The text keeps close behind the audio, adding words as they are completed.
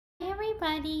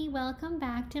everybody, welcome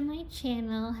back to my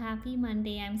channel. Happy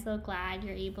Monday. I'm so glad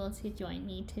you're able to join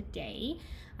me today.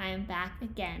 I'm back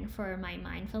again for my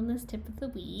mindfulness tip of the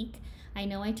week. I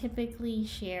know I typically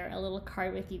share a little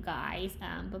card with you guys,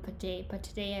 but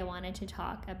today I wanted to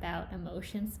talk about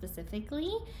emotions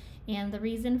specifically. And the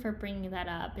reason for bringing that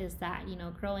up is that,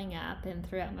 growing up and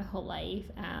throughout my whole life,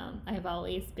 I've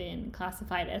always been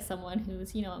classified as someone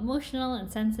who's, emotional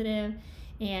and sensitive,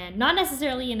 and not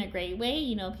necessarily in a great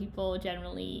way. People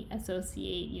generally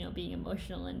associate, being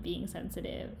emotional and being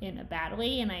sensitive in a bad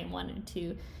way. And I wanted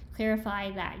to clarify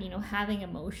that, having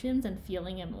emotions and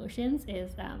feeling emotions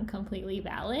is completely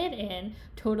valid and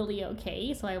totally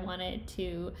okay. So I wanted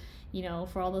to,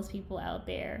 for all those people out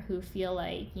there who feel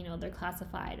like, they're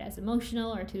classified as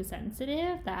emotional or too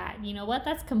sensitive, that,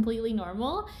 that's completely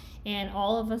normal. And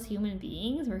all of us human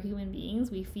beings,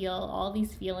 we feel all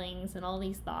these feelings and all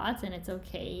these thoughts, and it's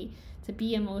okay to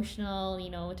be emotional,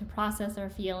 to process our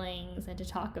feelings and to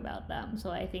talk about them. So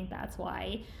I think that's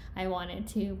why I wanted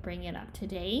to bring it up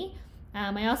today.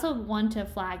 I also want to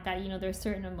flag that, there's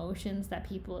certain emotions that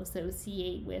people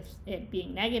associate with it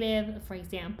being negative. For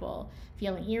example,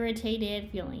 feeling irritated,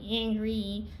 feeling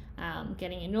angry,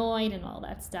 getting annoyed, and all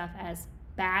that stuff as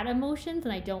bad emotions.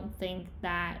 And I don't think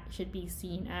that should be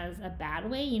seen as a bad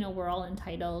way. We're all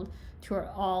entitled to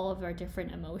all of our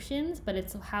different emotions, but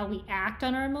it's how we act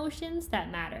on our emotions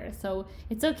that matters. So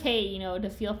it's okay, to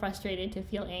feel frustrated, to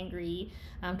feel angry,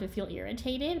 to feel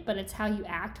irritated, but it's how you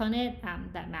act on it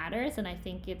that matters. And I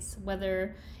think it's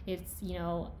whether it's,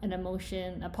 an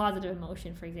emotion, a positive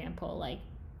emotion, for example, like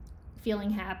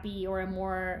feeling happy, or a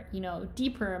more,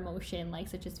 deeper emotion, like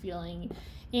such as feeling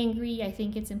angry. I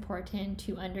think it's important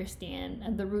to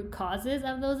understand the root causes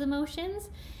of those emotions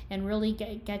and really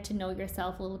get to know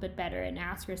yourself a little bit better and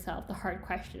ask yourself the hard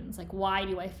questions, like, why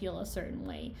do I feel a certain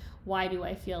way? Why do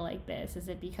I feel like this? Is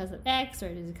it because of X or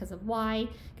is it because of Y?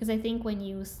 Because I think when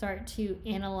you start to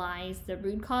analyze the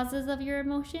root causes of your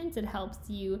emotions, it helps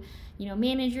you,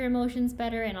 manage your emotions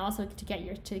better, and also to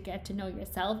get to know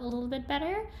yourself a little bit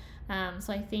better.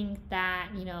 So I think that,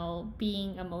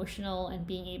 being emotional and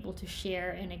being able to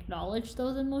share and acknowledge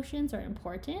those emotions are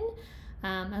important.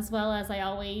 As well as I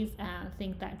always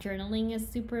think that journaling is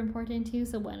super important too.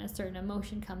 So when a certain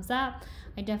emotion comes up,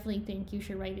 I definitely think you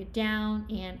should write it down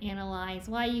and analyze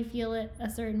why you feel it a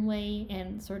certain way,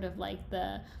 and sort of like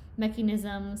the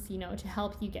mechanisms, to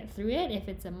help you get through it if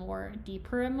it's a more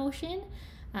deeper emotion.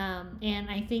 And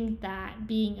I think that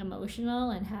being emotional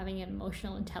and having an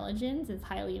emotional intelligence is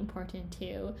highly important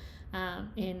too,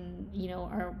 in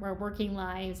our working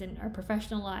lives and our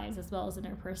professional lives, as well as in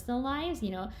our personal lives.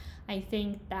 I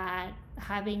think that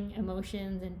having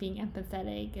emotions and being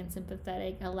empathetic and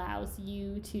sympathetic allows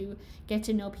you to get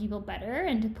to know people better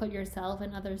and to put yourself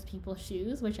in other people's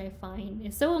shoes, which I find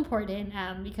is so important,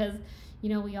 because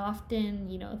we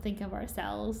often think of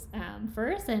ourselves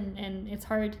first, and it's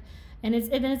hard. And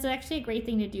it's actually a great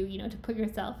thing to do, to put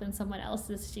yourself in someone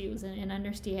else's shoes and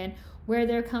understand where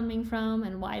they're coming from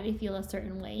and why they feel a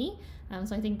certain way.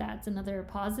 So I think that's another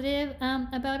positive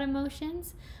about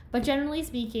emotions. But generally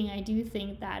speaking, I do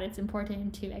think that it's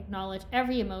important to acknowledge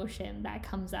every emotion that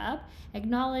comes up,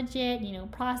 acknowledge it,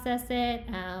 process it,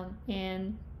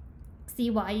 and see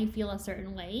why you feel a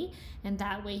certain way. And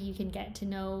that way you can get to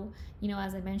know,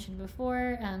 as I mentioned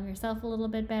before, yourself a little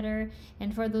bit better.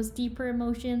 And for those deeper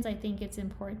emotions, I think it's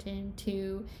important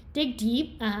to dig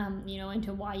deep,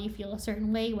 into why you feel a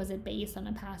certain way. Was it based on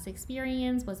a past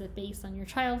experience? Was it based on your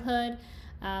childhood,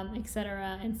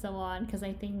 etc., and so on? Because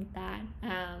I think that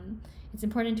it's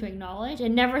important to acknowledge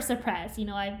and never suppress.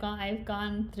 I've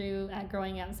gone through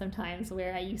growing up sometimes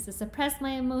where I used to suppress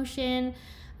my emotion.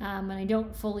 And I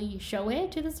don't fully show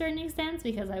it to a certain extent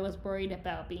because I was worried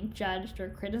about being judged or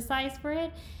criticized for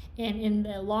it. And in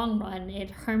the long run,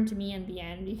 it harmed me in the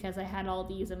end because I had all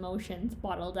these emotions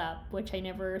bottled up, which I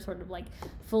never sort of like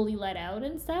fully let out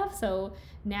and stuff. So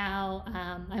now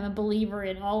I'm a believer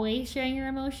in always sharing your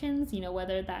emotions,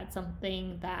 whether that's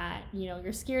something that,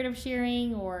 you're scared of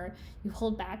sharing or you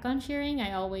hold back on sharing.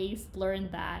 I always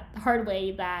learned that the hard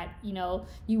way, that,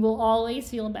 you will always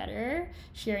feel better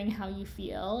sharing how you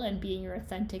feel and being your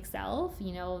authentic self,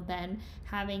 than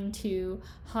having to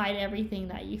hide everything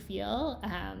that you feel.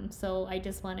 So I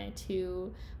just wanted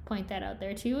to point that out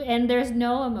there too. And there's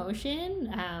no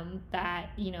emotion that,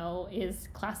 is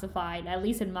classified, at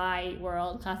least in my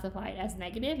world, classified as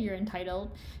negative. You're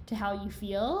entitled to how you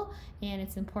feel, and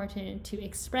it's important to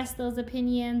express those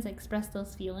opinions, express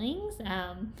those feelings,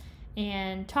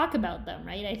 and talk about them,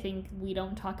 right? I think we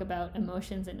don't talk about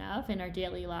emotions enough in our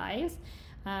daily lives.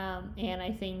 And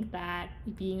I think that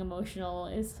being emotional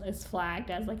is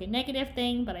flagged as like a negative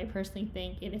thing, but I personally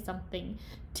think it is something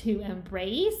to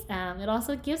embrace. It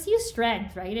also gives you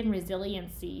strength, right, and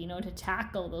resiliency, you know, to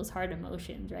tackle those hard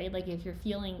emotions, right? Like if you're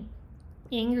feeling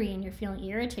angry and you're feeling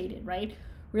irritated, right,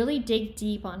 really dig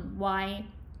deep on why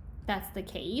that's the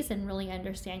case and really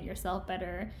understand yourself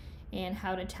better and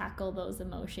how to tackle those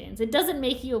emotions. It doesn't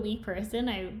make you a weak person.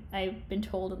 I've been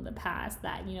told in the past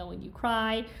that, you know, when you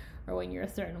cry or when you're a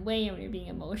certain way and when you're being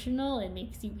emotional, it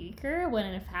makes you weaker, when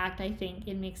in fact I think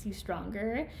it makes you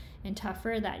stronger and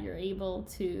tougher, that you're able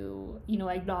to, you know,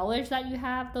 acknowledge that you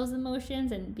have those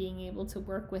emotions and being able to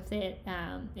work with it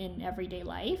in everyday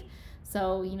life.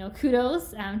 So, you know,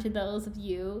 kudos to those of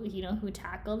you, you know, who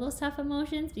tackle those tough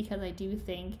emotions, because I do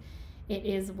think it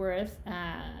is worth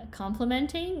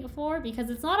complimenting for, because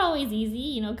it's not always easy,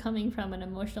 you know, coming from an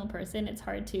emotional person. It's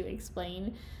hard to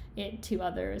explain it to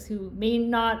others who may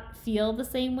not feel the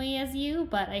same way as you,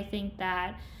 but I think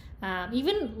that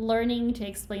even learning to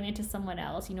explain it to someone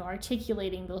else, you know,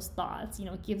 articulating those thoughts, you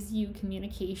know, gives you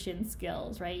communication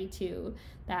skills, right, to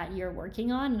that you're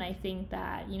working on. And I think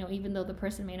that, you know, even though the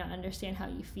person may not understand how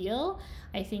you feel,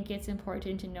 I think it's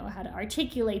important to know how to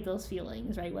articulate those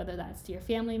feelings, right, whether that's to your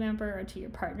family member or to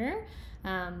your partner,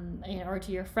 or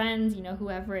to your friends, you know,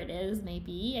 whoever it is may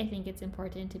be. I think it's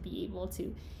important to be able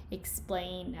to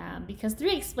explain, because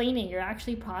through explaining, you're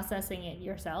actually processing it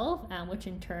yourself, which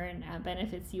in turn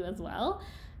benefits you as well.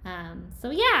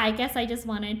 So yeah, I guess I just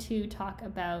wanted to talk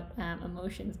about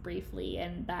emotions briefly,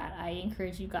 and that I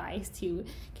encourage you guys to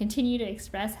continue to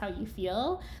express how you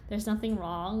feel. There's nothing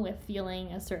wrong with feeling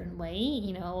a certain way,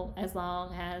 you know, as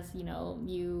long as, you know,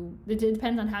 it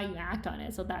depends on how you act on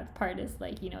it. So that part is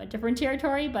like, you know, a different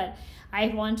territory, but I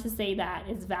want to say that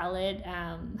it's valid.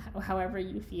 However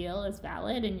you feel is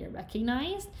valid, and you're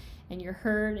recognized and you're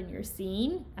heard and you're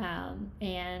seen.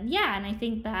 And yeah, and I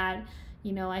think that,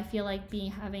 you know, I feel like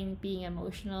being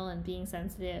emotional and being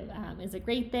sensitive is a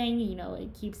great thing. You know,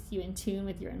 it keeps you in tune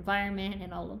with your environment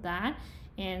and all of that.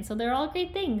 And so they're all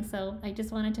great things. So I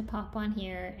just wanted to pop on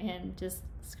here and just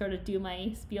sort of do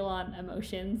my spiel on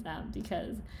emotions,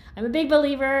 because I'm a big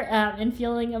believer in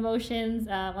feeling emotions.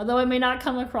 Although it may not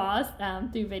come across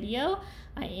through video,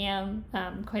 I am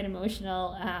quite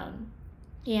emotional,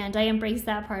 and I embrace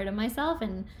that part of myself,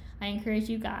 and I encourage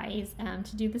you guys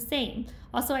to do the same.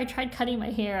 Also, I tried cutting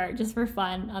my hair just for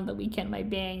fun on the weekend, my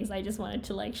bangs. I just wanted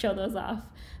to like show those off,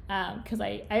 because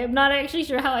I am not actually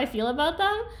sure how I feel about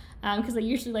them, because I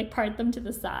usually like part them to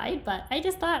the side, but I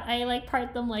just thought I like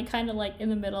part them like kind of like in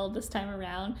the middle this time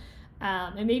around.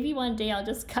 And maybe one day I'll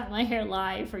just cut my hair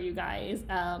live for you guys,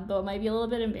 though it might be a little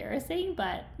bit embarrassing.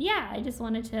 But yeah, I just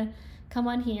wanted to come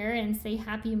on here and say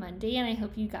happy Monday, and I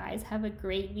hope you guys have a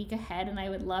great week ahead, and I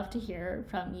would love to hear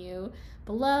from you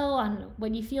below on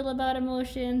what you feel about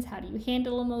emotions, how do you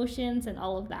handle emotions, and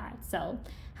all of that. So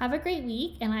have a great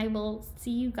week, and I will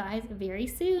see you guys very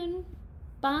soon.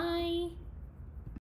 Bye.